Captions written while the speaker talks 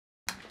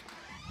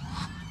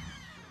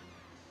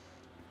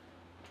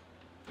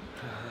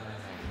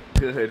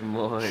Good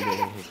morning.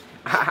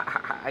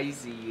 I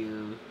see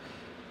you.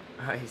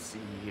 I see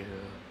you.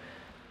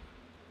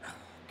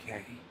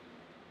 Okay.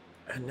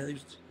 A new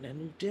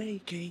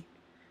day, Kate.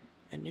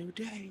 A new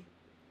day.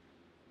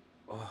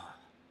 Oh.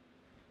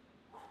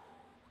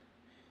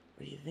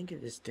 What do you think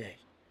of this day?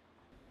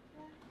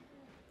 I'll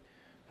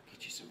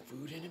get you some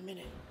food in a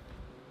minute.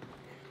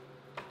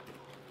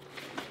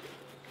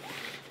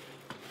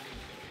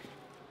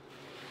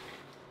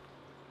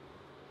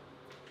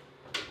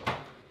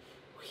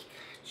 We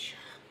got you.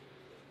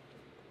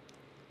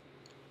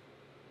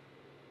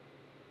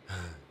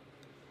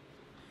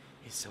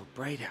 It's so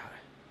bright out.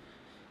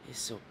 It's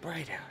so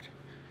bright out.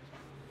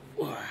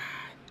 Wow.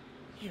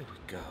 Here we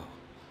go.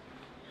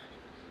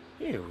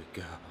 Here we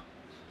go.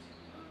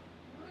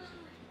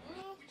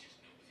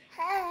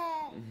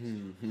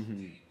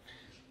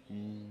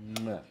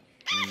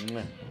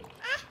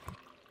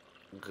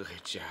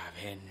 Good job,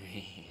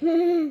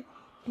 Henry.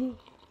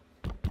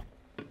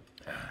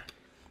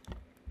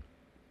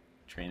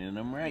 Training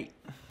them right.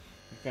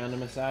 You found a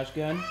massage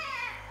gun?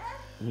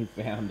 You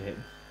found it.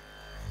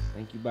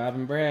 Thank you, Bob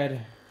and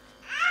Brad.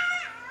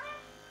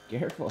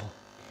 Careful.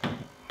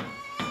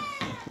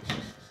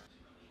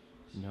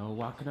 No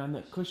walking on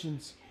the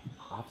cushions.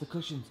 Off the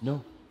cushions.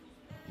 No,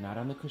 not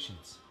on the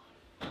cushions.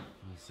 You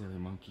silly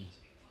monkey.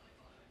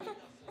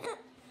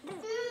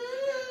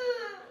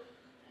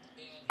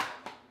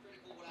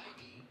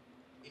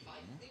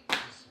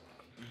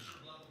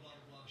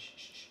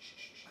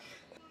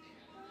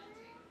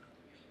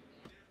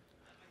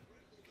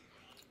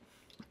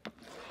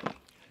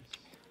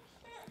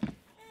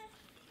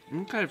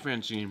 Okay,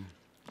 Francine.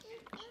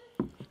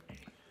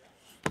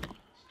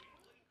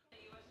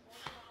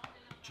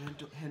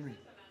 Gentle, Henry.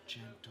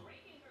 Gentle.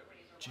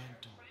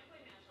 Gentle.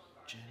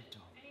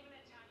 Gentle.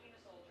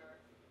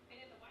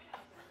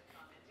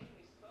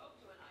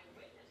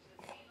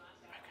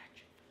 I got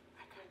you.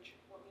 I got you.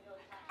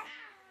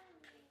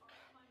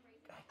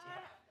 Gotcha.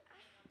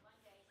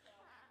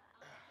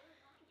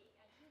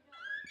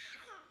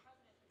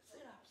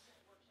 Sit-ups.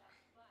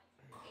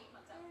 8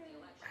 months after the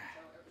election,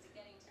 so it was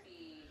getting to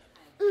be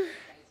kind of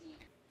dicey.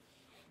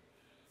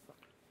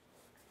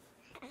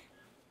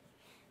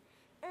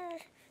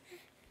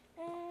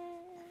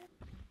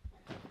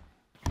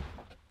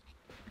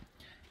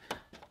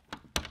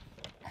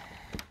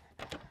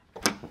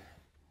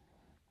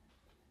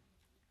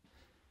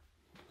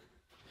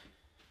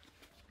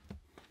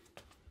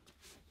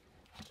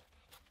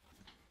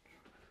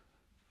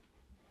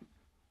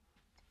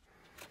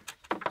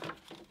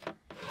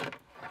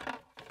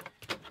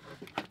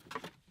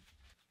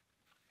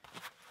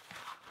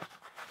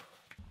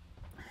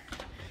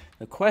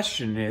 The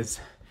question is,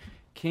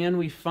 can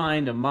we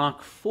find a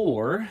Mach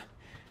 4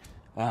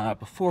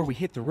 before we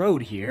hit the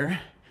road here?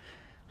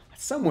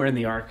 Somewhere in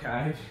the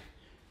archive.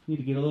 Need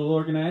to get a little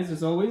organized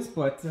as always,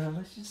 but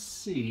let's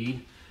just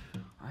see.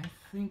 I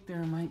think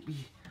there might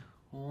be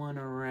one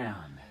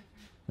around.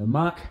 The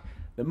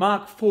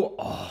Mach 4.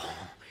 Oh,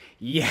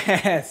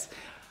 yes.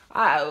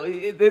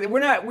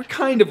 We're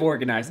kind of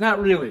organized,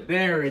 not really.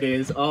 There it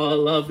is. Oh, I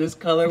love this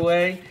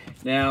colorway.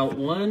 Now,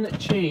 one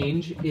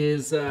change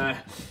is the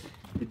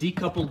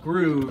decoupled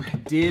groove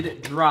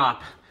did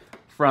drop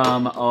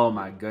from, oh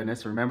my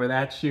goodness, remember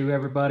that shoe,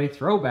 everybody?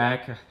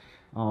 Throwback.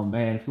 Oh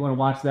man, if you want to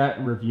watch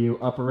that review,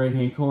 upper right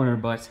hand corner,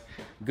 but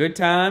good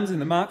times in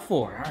the Mach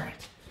 4. All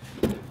right.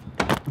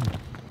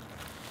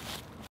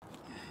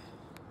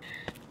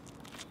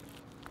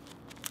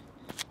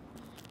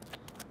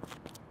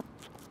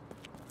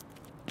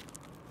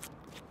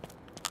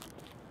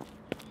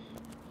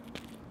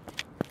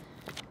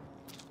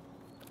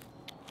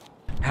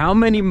 How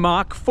many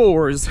Mach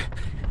 4s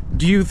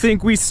do you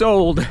think we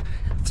sold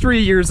 3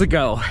 years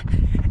ago?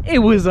 It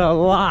was a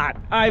lot.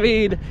 I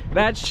mean,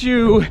 that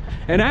shoe,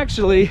 and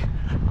actually,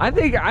 I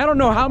don't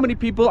know how many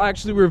people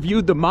actually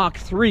reviewed the Mach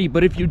 3,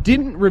 but if you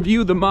didn't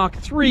review the Mach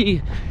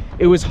 3,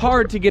 it was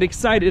hard to get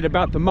excited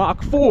about the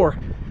Mach 4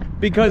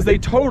 because they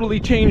totally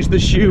changed the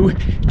shoe,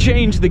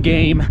 changed the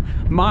game.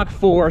 Mach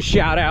 4,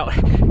 shout out.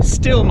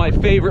 Still my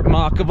favorite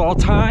Mach of all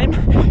time.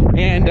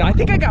 And I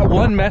think I got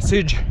one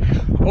message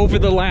over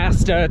the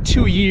last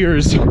 2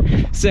 years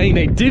saying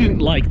they didn't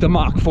like the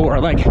Mach 4.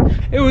 Like,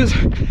 it was,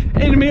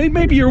 and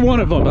maybe you're one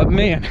of them, but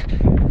man,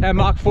 that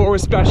Mach 4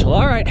 was special.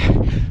 All right,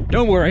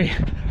 don't worry.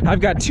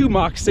 I've got 2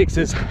 Mach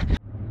 6s.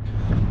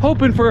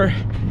 Hoping for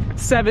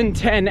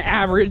 7:10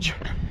 average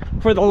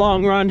for the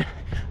long run.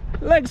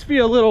 Legs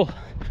feel a little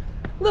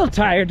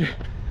tired,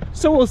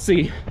 so we'll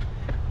see.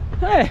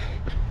 Hey,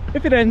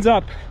 if it ends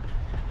up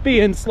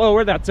being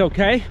slower, that's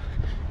okay.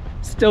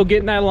 Still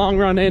getting that long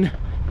run in.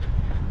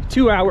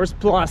 2 hours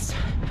plus.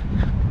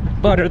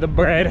 Butter the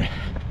bread.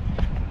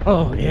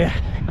 Oh yeah.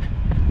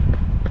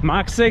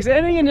 Mach 6,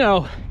 and you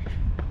know,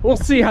 we'll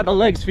see how the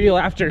legs feel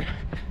after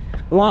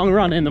long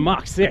run in the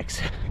Mach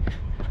 6.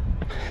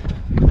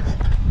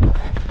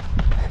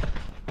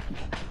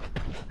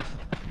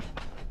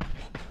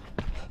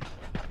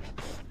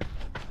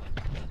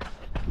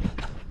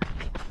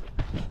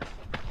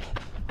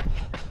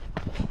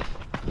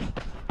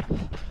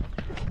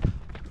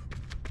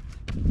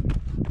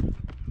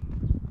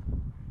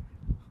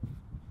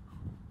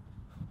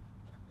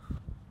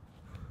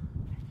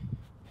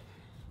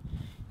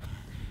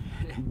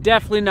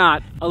 Definitely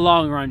not a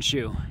long run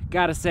shoe.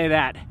 Gotta say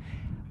that.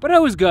 But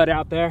it was good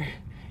out there.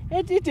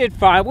 It did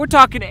fine. We're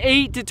talking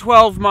 8 to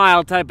 12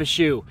 mile type of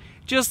shoe.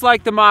 Just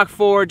like the Mach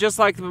 4, just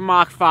like the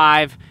Mach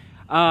 5.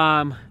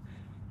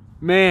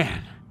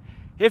 Man,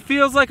 it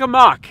feels like a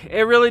Mach.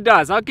 It really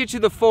does. I'll get you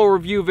the full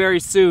review very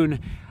soon.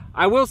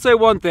 I will say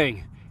one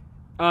thing.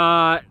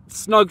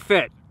 Snug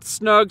fit.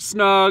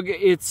 Snug.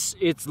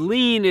 It's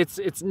lean,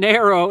 it's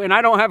narrow, and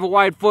I don't have a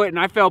wide foot, and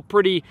I felt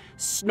pretty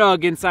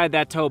snug inside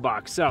that toe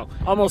box. So,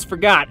 almost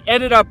forgot.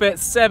 Ended up at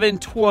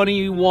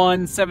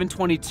 721,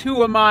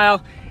 722 a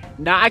mile.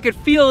 Now I could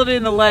feel it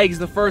in the legs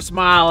the first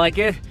mile. Like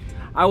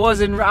I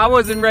wasn't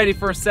ready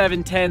for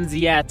 710s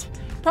yet.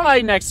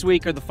 Probably next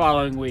week or the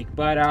following week.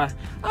 But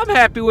I'm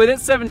happy with it.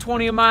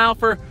 720 a mile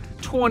for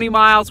 20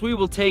 miles. We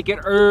will take it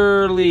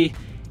early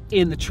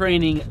in the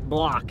training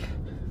block.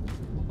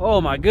 Oh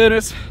my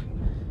goodness.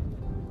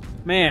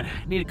 Man,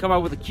 I need to come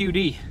up with a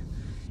QD.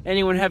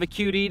 Anyone have a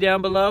QD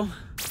down below?